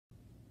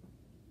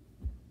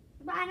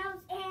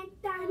Rhinos and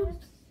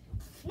Dinos.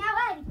 Now,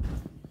 Eddie.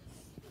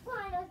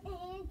 Rhinos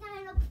and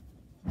Dinos.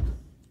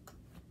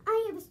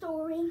 I have a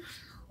story.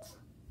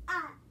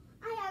 I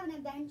have an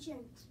invention.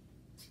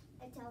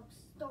 It tells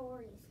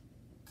stories.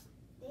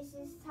 This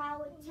is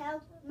how it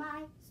tells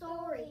my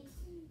stories.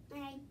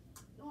 Hey,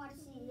 you want to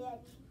see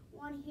it?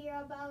 Want to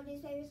hear about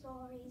his favorite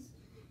stories?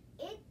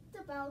 It's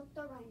about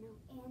the rhino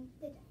and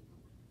the dino.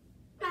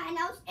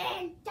 Rhinos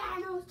and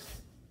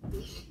dinos.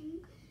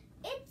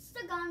 It's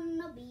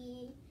gonna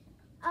be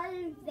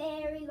a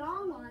very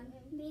long one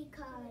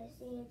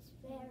because it's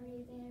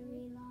very,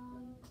 very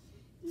long.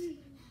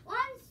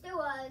 Once there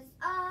was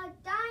a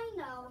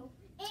dino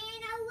and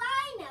a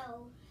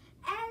rhino,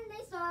 and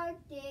they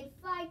started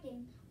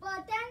fighting,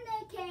 but then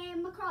they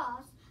came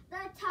across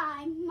the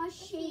time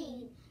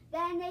machine.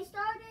 Then they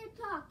started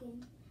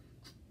talking,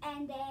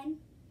 and then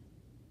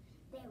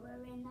they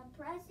were in the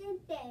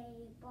present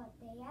day, but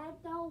they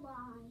had no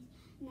lives.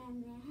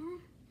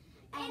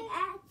 And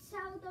that's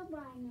how the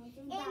rhinos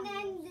and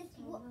dinos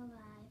came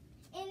alive.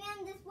 And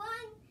then this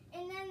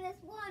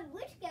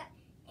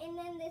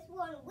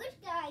one witch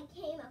guy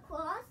came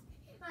across,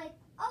 like,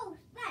 oh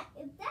snap,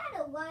 is that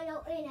a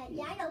rhino and a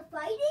dino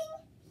fighting?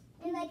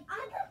 And like,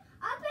 I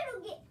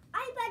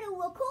better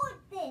record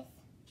this.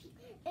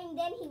 And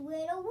then he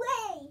went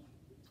away,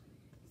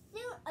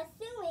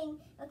 assuming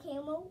a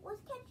camel was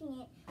catching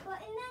it.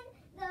 But and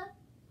then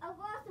a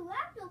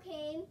velociraptor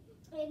came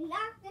and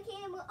knocked the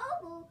camel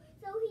over,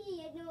 so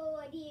he had no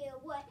idea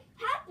what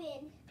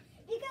happened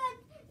because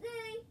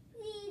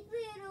these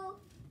little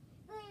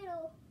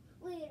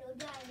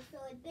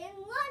dinosaurs been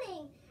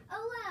running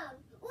around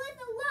with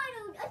a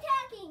rhino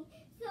attacking.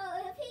 So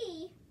if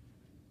he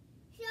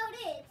showed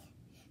it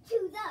to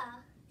the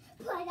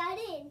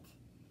president,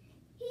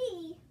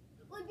 he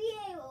would be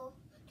able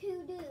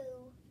to do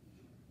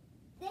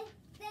this.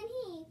 Then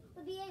he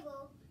would be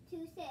able to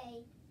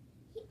say,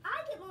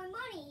 I get more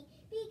money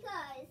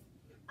because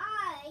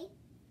I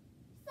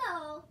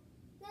saw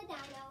the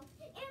dino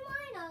and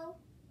rhino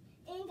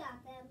and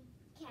got them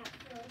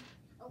captured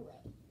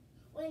away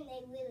when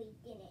they really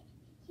didn't.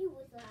 He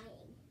was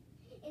lying.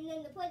 And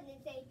then the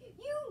president said,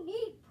 you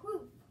need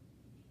proof.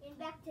 And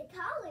back to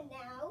Colin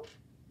now.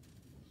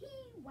 He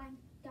went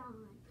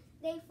on.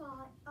 They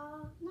fought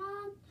a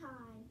long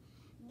time.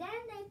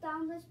 Then they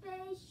found the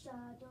space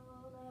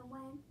shuttle and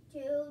went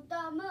to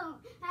the moon.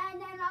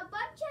 And then a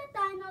bunch of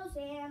dinos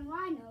and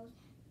rhinos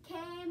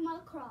came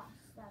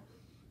across them.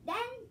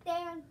 Then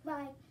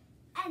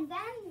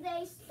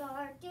they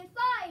started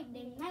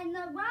fighting, and the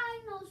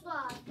rhinos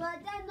lost.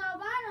 But then the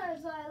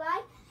rhinos were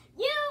like,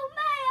 you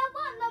may have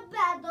won the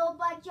battle,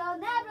 but you'll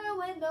never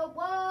win the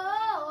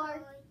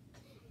war.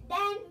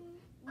 Then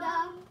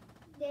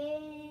the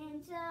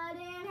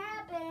incident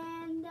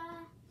happened.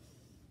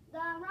 The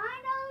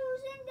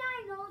rhinos and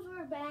dinos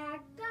were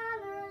back on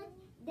Earth.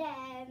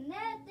 Then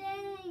the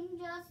thing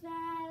just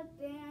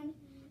happened.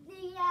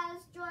 The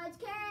asteroids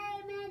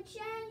came and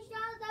changed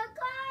all the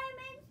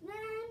climates.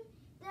 Then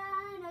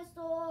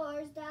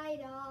dinosaurs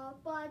died off,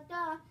 but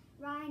the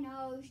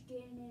rhinos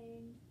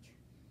didn't.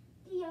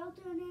 The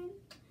alternate,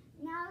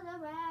 now the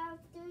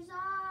raptors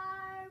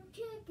are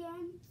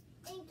chickens.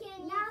 And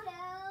can you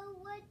tell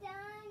what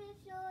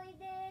dinosaur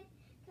it is?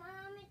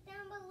 Comment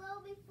down below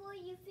before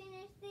you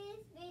finish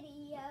this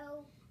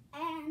video.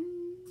 And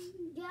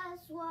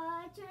guess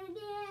what turned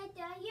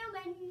into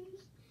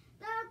humans?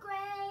 The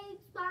great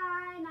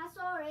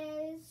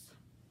Spinosaurus.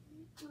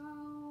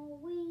 Oh,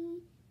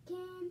 we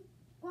can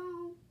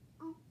grow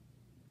to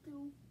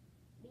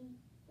be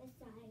the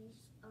size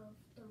of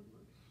the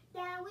moon.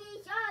 Then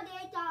we shot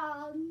it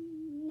down,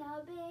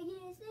 the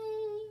biggest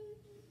thing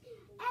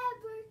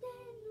ever in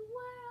the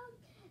world.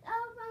 A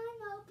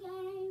rhino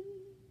came,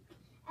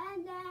 and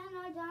then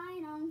a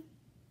dino.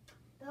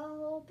 The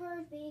whole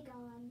Earth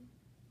begun.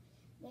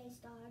 They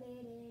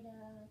started it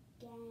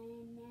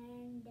again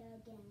and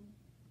again.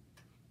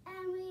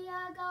 And we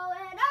are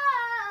going,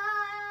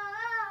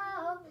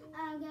 oh,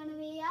 I'm gonna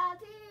be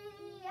happy,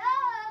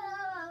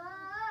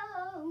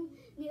 oh,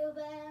 new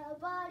bell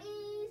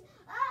bodies,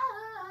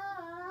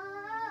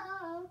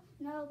 oh,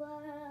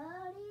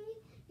 nobody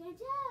can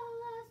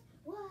tell us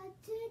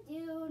what to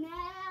do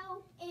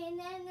now. And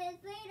then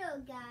this little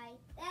guy,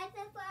 that's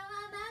from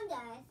Among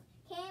Us,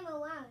 came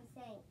around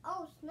saying,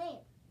 oh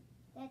snap,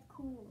 that's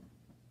cool.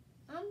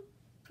 I'm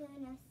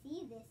gonna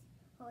see this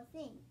whole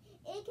thing.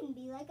 It can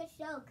be like a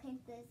show because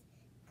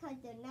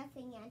there's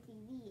nothing on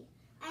TV.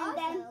 And also,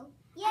 then,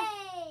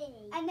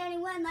 yay! And then he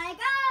went like,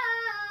 oh.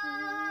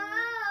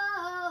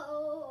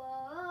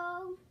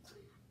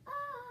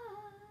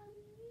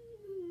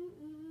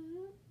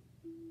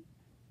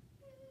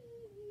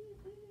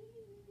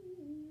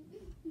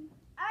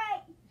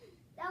 Alright,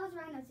 that was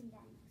Rhinos and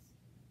Dinos.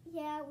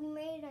 Yeah, we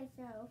made it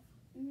ourselves.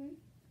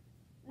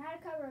 Not a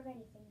cover of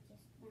anything,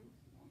 just Rhinos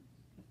and Dinos.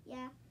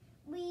 Yeah,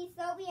 we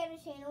thought we had a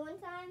channel one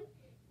time.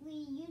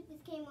 We used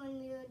this camera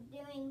when we were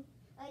doing,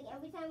 like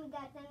every time we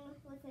got done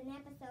with an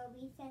episode,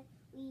 we said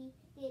we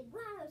did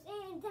Rhinos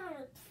and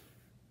Dinos.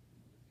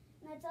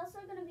 And that's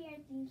also going to be our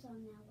theme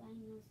song now,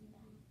 Rhinos and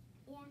Dinos.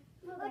 Yeah.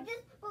 Okay.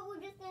 But we're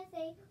just gonna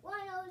say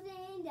rhinos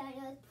and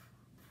dinos.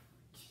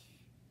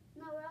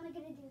 No, we're only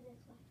gonna do this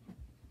one.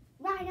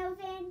 Rhinos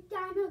and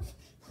dinos.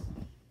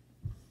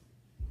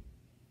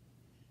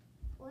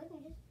 Or I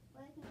can just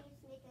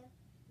make a.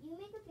 You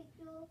make a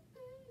picture.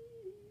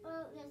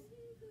 Oh, just.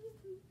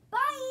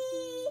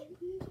 Bye.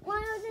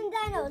 Rhinos and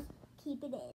dinos. Keep it in.